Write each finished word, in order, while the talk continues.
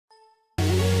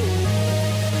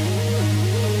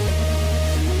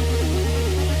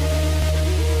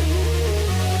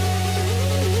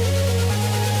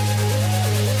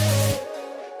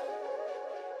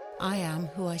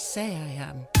say I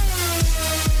am.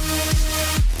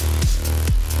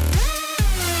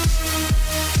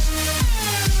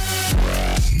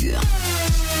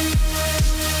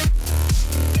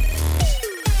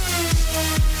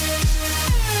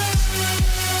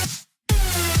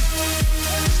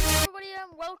 Everybody,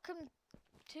 and welcome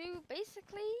to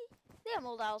basically the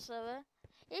Emerald Isle server.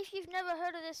 If you've never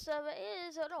heard of this server, it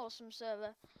is an awesome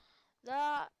server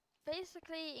that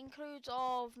basically includes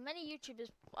of many YouTubers,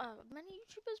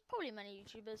 probably many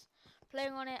YouTubers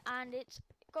playing on it, and it's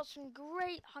got some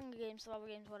great Hunger Games, survival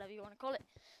games, whatever you want to call it.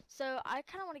 So I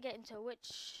kind of want to get into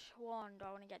which one do I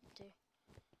want to get into.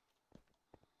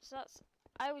 So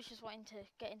I was just wanting to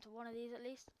get into one of these at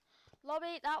least.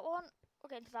 Lobby, that one. We'll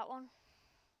get into that one.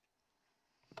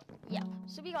 Yeah,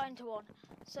 so we got into one.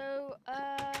 So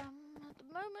at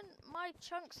the moment my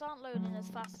chunks aren't loading as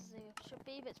fast as they should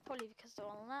be, but it's probably because they're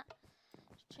on that.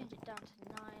 Just change it down to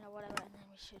 9 or whatever, and then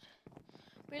we should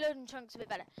reloading chunks a bit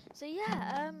better. So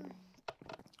yeah,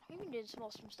 we've been doing some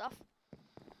awesome stuff.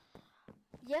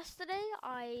 Yesterday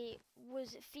I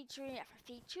was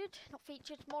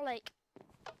more like,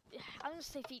 I'm gonna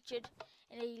say featured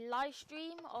in a live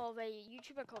stream of a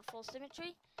YouTuber called Full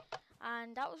Symmetry.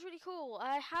 And that was really cool.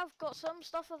 I have got some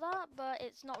stuff of that, but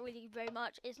it's not really very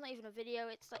much. It's not even a video.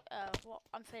 It's like, what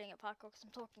I'm failing at parkour because I'm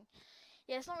talking.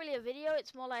 Yeah, it's not really a video.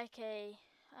 It's more like a,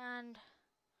 and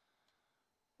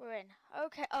we're in.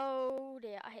 Okay. Oh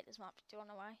dear, I hate this map. Do you want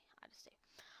to know why? I just do.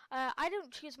 I don't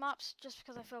choose maps just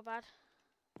because I feel bad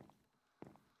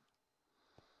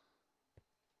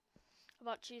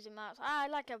about choosing maps. I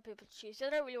like how people choose, so I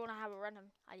don't really want to have a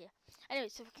random idea. Anyway,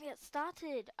 so we can get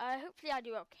started. Hopefully I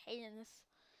do okay in this.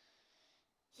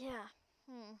 Yeah.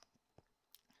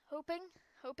 Hoping.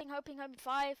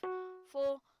 5,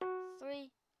 4,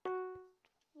 3,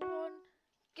 1,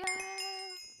 go.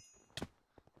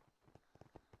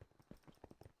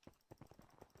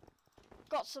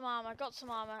 Got some armor.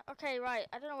 Okay, right.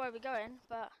 I don't know where we're going,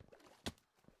 but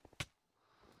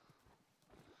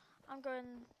I'm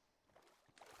going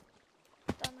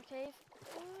down the cave.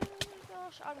 Oh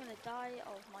gosh, I'm gonna die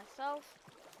of myself.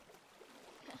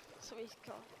 So he's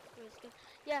got.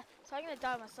 Yeah, so I'm gonna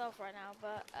die myself right now,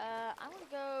 but I'm gonna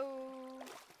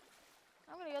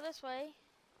go this way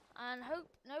and hope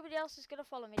nobody else is gonna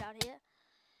follow me down here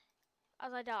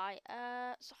as I die.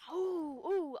 So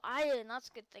iron, that's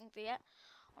a good thing to get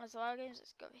on a survival games.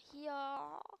 Let's go over here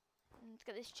and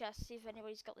get this chest, see if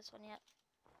anybody's got this one yet.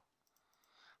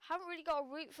 Haven't really got a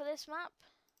route for this map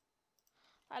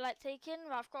I like taking.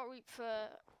 I've got a route for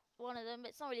one of them, but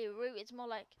it's not really a route, it's more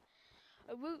like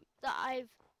a route that I've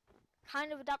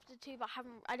kind of adapted to, but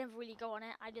I never really go on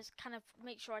it. I just kind of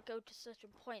make sure I go to certain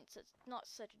points, it's not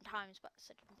certain times, but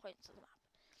certain points of the map.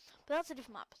 But that's a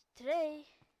different map. Today,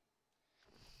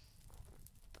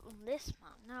 on this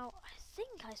map, now I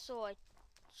think I saw a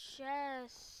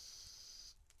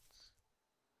chest.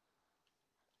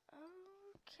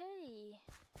 Okay,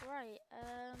 right,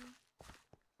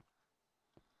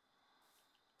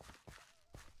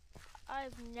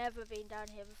 I've never been down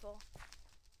here before.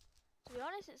 To be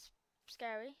honest, it's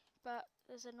scary, but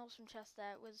there's an awesome chest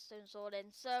there with a stone sword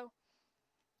in, so,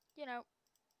 you know,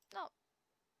 not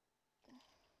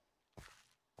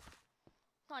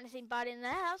anything bad in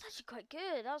there. That was actually quite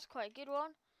good. That was quite a good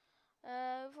one.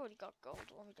 We've already got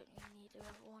gold one. We don't even need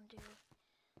another one, do we?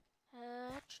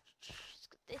 Let's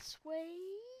go this way.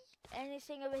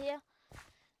 Anything over here?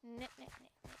 No.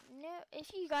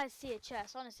 If you guys see a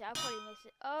chest, honestly, I'll probably miss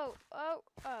it. Oh.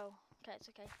 Okay, it's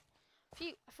okay.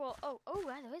 Phew, I thought,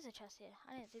 there is a chest here.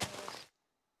 I didn't think there was.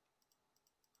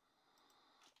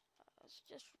 Let's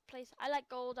just replace. I like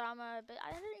gold armor, but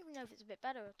I don't even know if it's a bit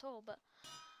better at all, but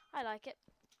I like it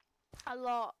a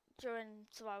lot during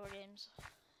survival games.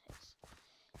 It's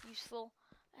useful.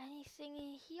 Anything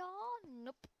in here?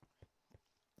 Nope.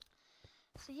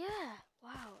 So yeah,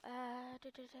 wow.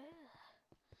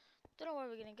 Don't know where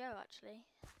we're gonna go actually.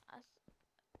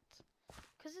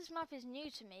 Because this map is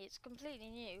new to me, it's completely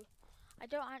new. I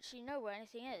don't actually know where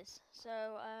anything is,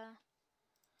 so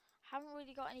haven't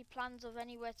really got any plans of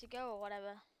anywhere to go or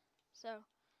whatever. So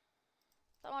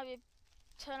that might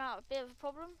turn out a bit of a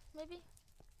problem, maybe.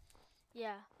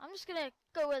 Yeah, I'm just gonna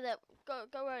go with it.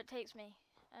 Go where it takes me.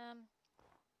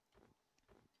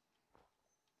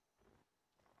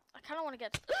 I kind of want to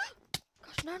get.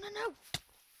 Gosh, no.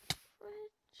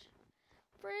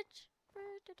 Bridge.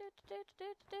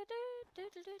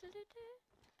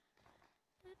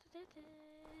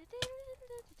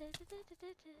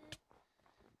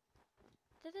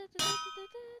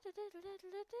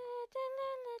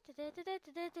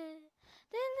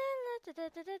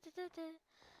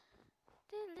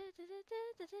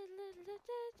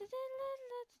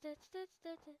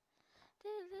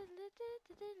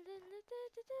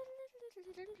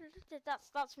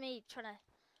 That's me trying to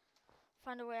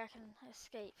find a way I can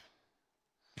escape.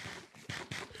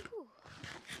 Whew.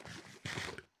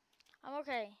 I'm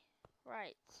okay.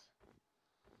 Right.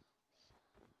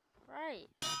 Right.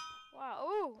 Wow.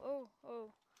 Oh, oh,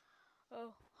 oh.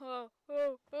 Oh, oh,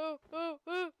 oh, oh, oh, oh,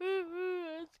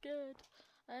 oh, that's good.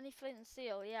 Any flint and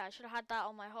steel. Yeah, I should have had that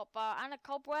on my hotbar. And a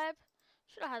cobweb.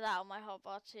 Should have had that on my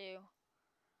hotbar too.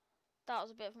 That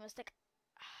was a bit of a mistake.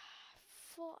 I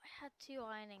thought I had 2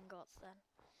 iron ingots then.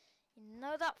 You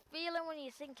know that feeling when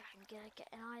you think I'm gonna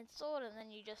get an iron sword and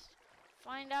then you just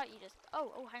find out you just...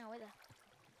 Oh, hang on, wait there.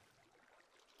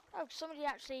 Oh, somebody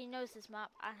actually knows this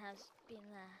map and has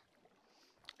been there.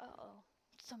 Uh-oh.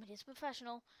 Somebody is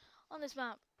professional on this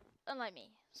map. Unlike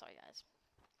me. Sorry, guys.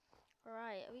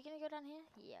 Right, are we gonna go down here?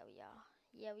 Yeah, we are.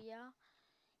 Yeah, we are.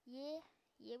 Yeah,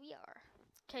 we are.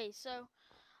 Okay, so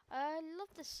I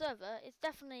love this server. It's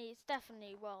definitely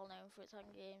well known for its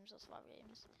Hunger Games or survival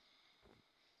games.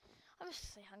 I'm just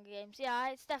gonna say Hunger Games. Yeah,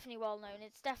 it's definitely well known.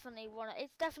 It's definitely one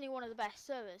of the best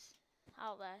servers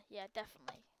out there. Yeah,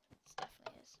 definitely. It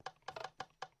definitely is.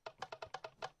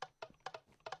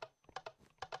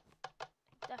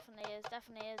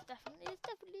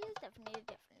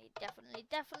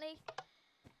 Definitely.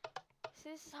 See,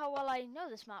 this is how well I know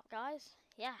this map, guys.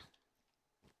 Yeah. I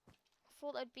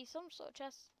thought there'd be some sort of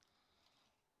chest.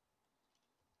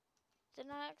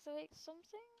 Didn't I activate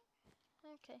something?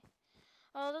 Okay.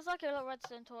 Oh, there's like a little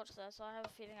redstone torch there, so I have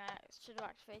a feeling I should have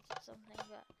activated something,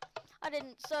 but I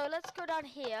didn't. So let's go down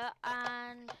here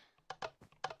and...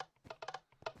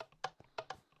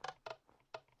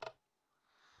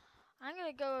 I'm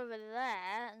gonna go over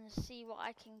there and see what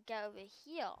I can get over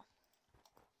here.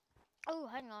 Oh,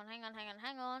 hang on.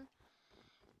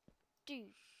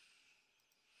 Dude.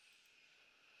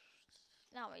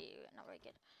 Not very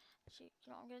good. Actually, you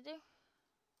know what I'm gonna do?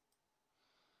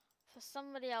 For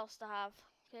somebody else to have,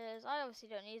 because I obviously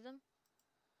don't need them.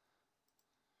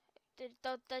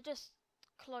 They're just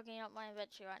clogging up my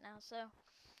inventory right now, so I'm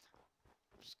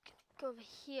just gonna go over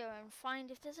here and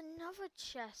find if there's another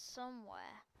chest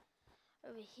somewhere.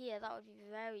 Over here, that would be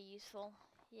very useful.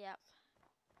 Yep.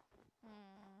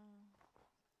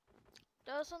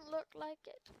 Doesn't look like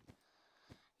it.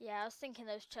 Yeah, I was thinking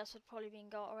those chests would probably been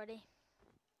got already.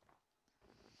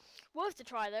 Worth to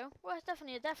try though.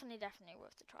 Definitely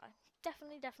worth to try.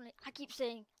 Definitely. I keep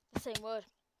saying the same word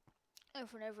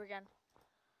over and over again.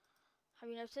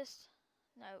 Have you noticed?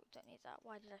 No, don't need that.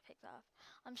 Why did I pick that up?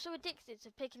 I'm so addicted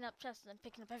to picking up chests and then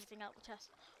picking up everything out of the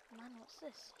chest. Man, what's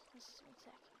this? This is something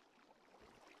sick.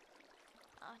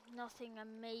 Nothing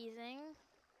amazing.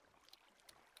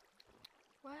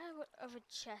 Where would other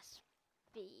chests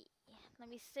be? Let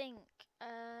me think.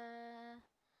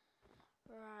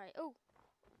 Right. Oh,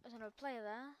 there's another player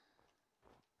there.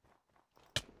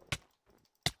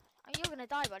 Oh, you're gonna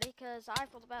die, buddy, because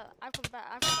I've got the better.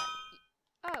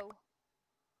 Oh.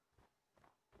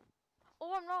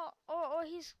 Oh, I'm not. Oh,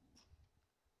 he's.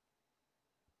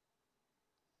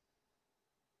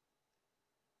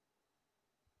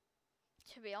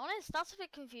 To be honest, that's a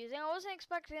bit confusing. I wasn't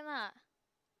expecting that.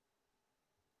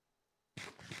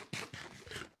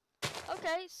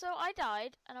 Okay, so I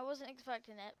died, and I wasn't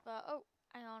expecting it, but oh,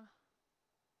 hang on.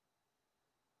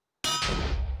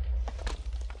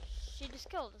 She just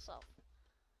killed herself.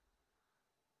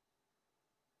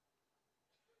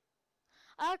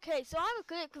 Okay, so I'm a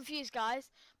bit confused,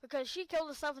 guys, because she killed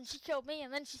herself and she killed me,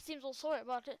 and then she seems all sorry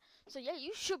about it. So yeah,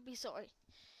 you should be sorry.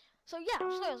 So yeah, I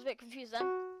was a bit confused then.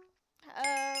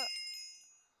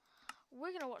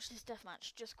 We're gonna watch this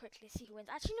deathmatch just quickly, see who wins.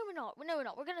 Actually, no, we're not. We're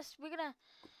not. We're gonna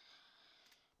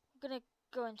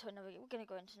go into another. We're gonna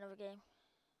go into another game.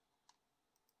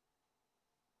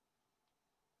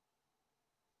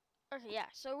 Okay, yeah.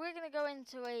 So we're gonna go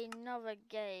into another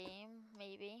game,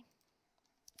 maybe.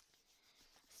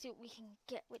 See what we can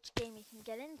get, which game we can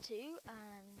get into,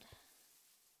 and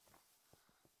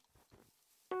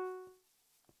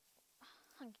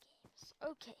Hunger Games.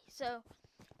 Okay, so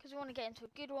because we want to get into a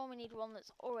good one, we need one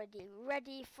that's already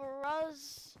ready for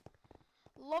us.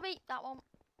 Lobby, that one.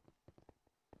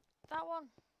 That one.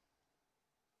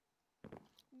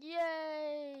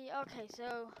 Yay! Okay,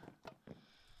 so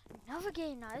another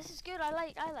game now. This is good. I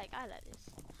like this.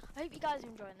 I hope you guys are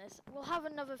enjoying this. We'll have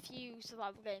another few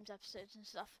survival games episodes and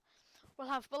stuff. We'll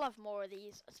have more of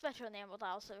these, especially on the Emerald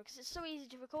Isle, so because it's so easy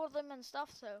to record them and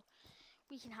stuff, so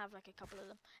we can have like a couple of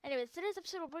them. Anyways, today's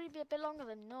episode will probably be a bit longer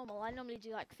than normal. I normally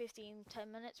do like 15-10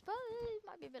 minutes, but it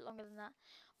might be a bit longer than that.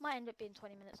 Might end up being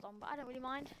 20 minutes long, but I don't really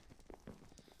mind.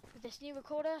 with this new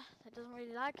recorder that doesn't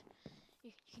really lag,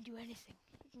 you can do anything.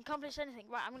 You can accomplish anything.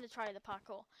 Right, I'm going to try the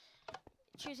parkour.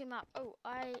 Choosing map. Oh,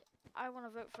 I want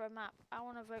to vote for a map. I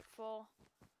want to vote for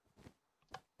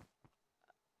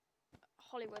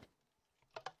Hollywood.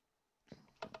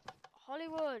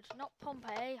 Hollywood, not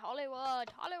Pompeii. Hollywood.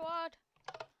 Hollywood.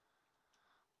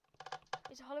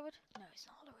 Is it Hollywood? No, it's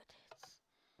not Hollywood.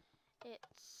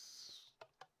 It's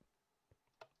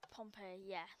Pompeii.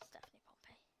 Yeah, it's definitely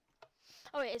Pompeii.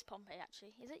 Oh, it is Pompeii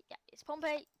actually. Is it? Yeah, it's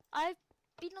Pompeii. I've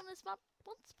been on this map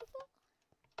once before.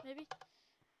 Maybe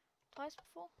twice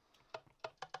before.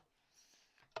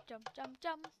 Jump, jump,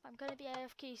 jump. I'm gonna be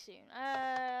AFK soon.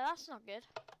 That's not good.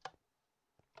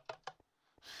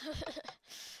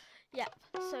 Yep.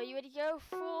 So you ready to go?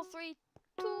 4, 3,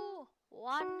 2,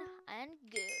 1, and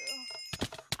go.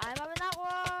 I'm having that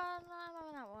one. I'm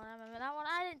having that one. I'm having that one.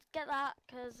 I didn't get that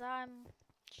because I'm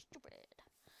stupid.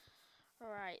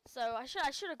 Right. So I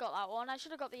should have got that one. I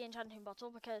should have got the enchanting bottle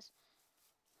because.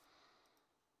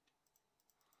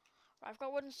 Right, I've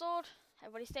got wooden sword.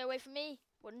 Everybody stay away from me.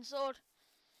 Wooden sword.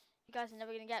 You guys are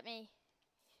never gonna get me.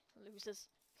 Losers.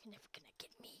 You're never gonna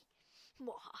get me.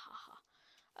 Mwahaha.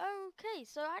 Okay,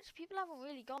 so actually people haven't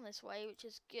really gone this way, which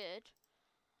is good.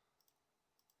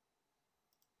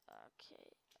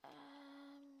 Okay.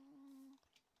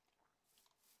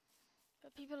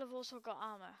 But people have also got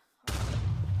armor.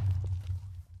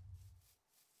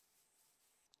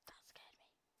 That scared me.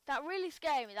 That really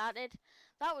scared me, that did.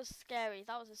 That was scary.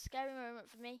 That was a scary moment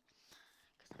for me.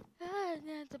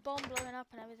 The bomb blowing up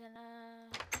and everything.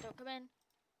 Don't come in.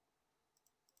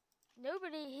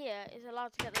 Nobody here is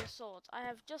allowed to get those swords. I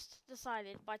have just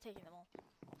decided by taking them all.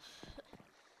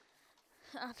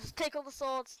 I'll just take all the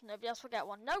swords. Nobody else will get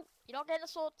one. No, you're not getting a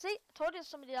sword. See, I told you there's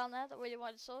somebody down there that really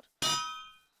wanted a sword.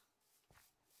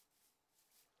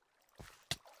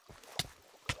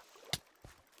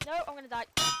 No, I'm gonna die.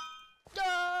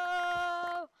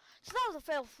 No! So that was a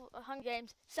fail for Hunger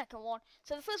Games, second one.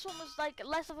 So the first one was like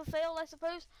less of a fail, I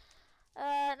suppose.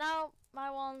 Now my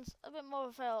one's a bit more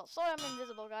of a fail. Sorry I'm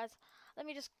invisible, guys. Let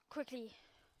me just quickly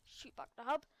shoot back the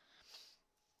hub.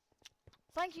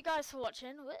 Thank you guys for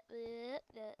watching.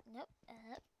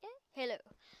 Hello.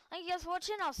 Thank you guys for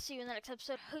watching. I'll see you in the next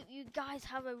episode. Hope you guys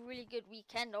have a really good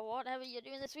weekend or whatever you're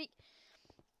doing this week.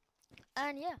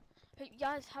 And yeah, hope you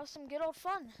guys have some good old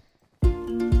fun.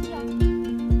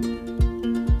 Yeah.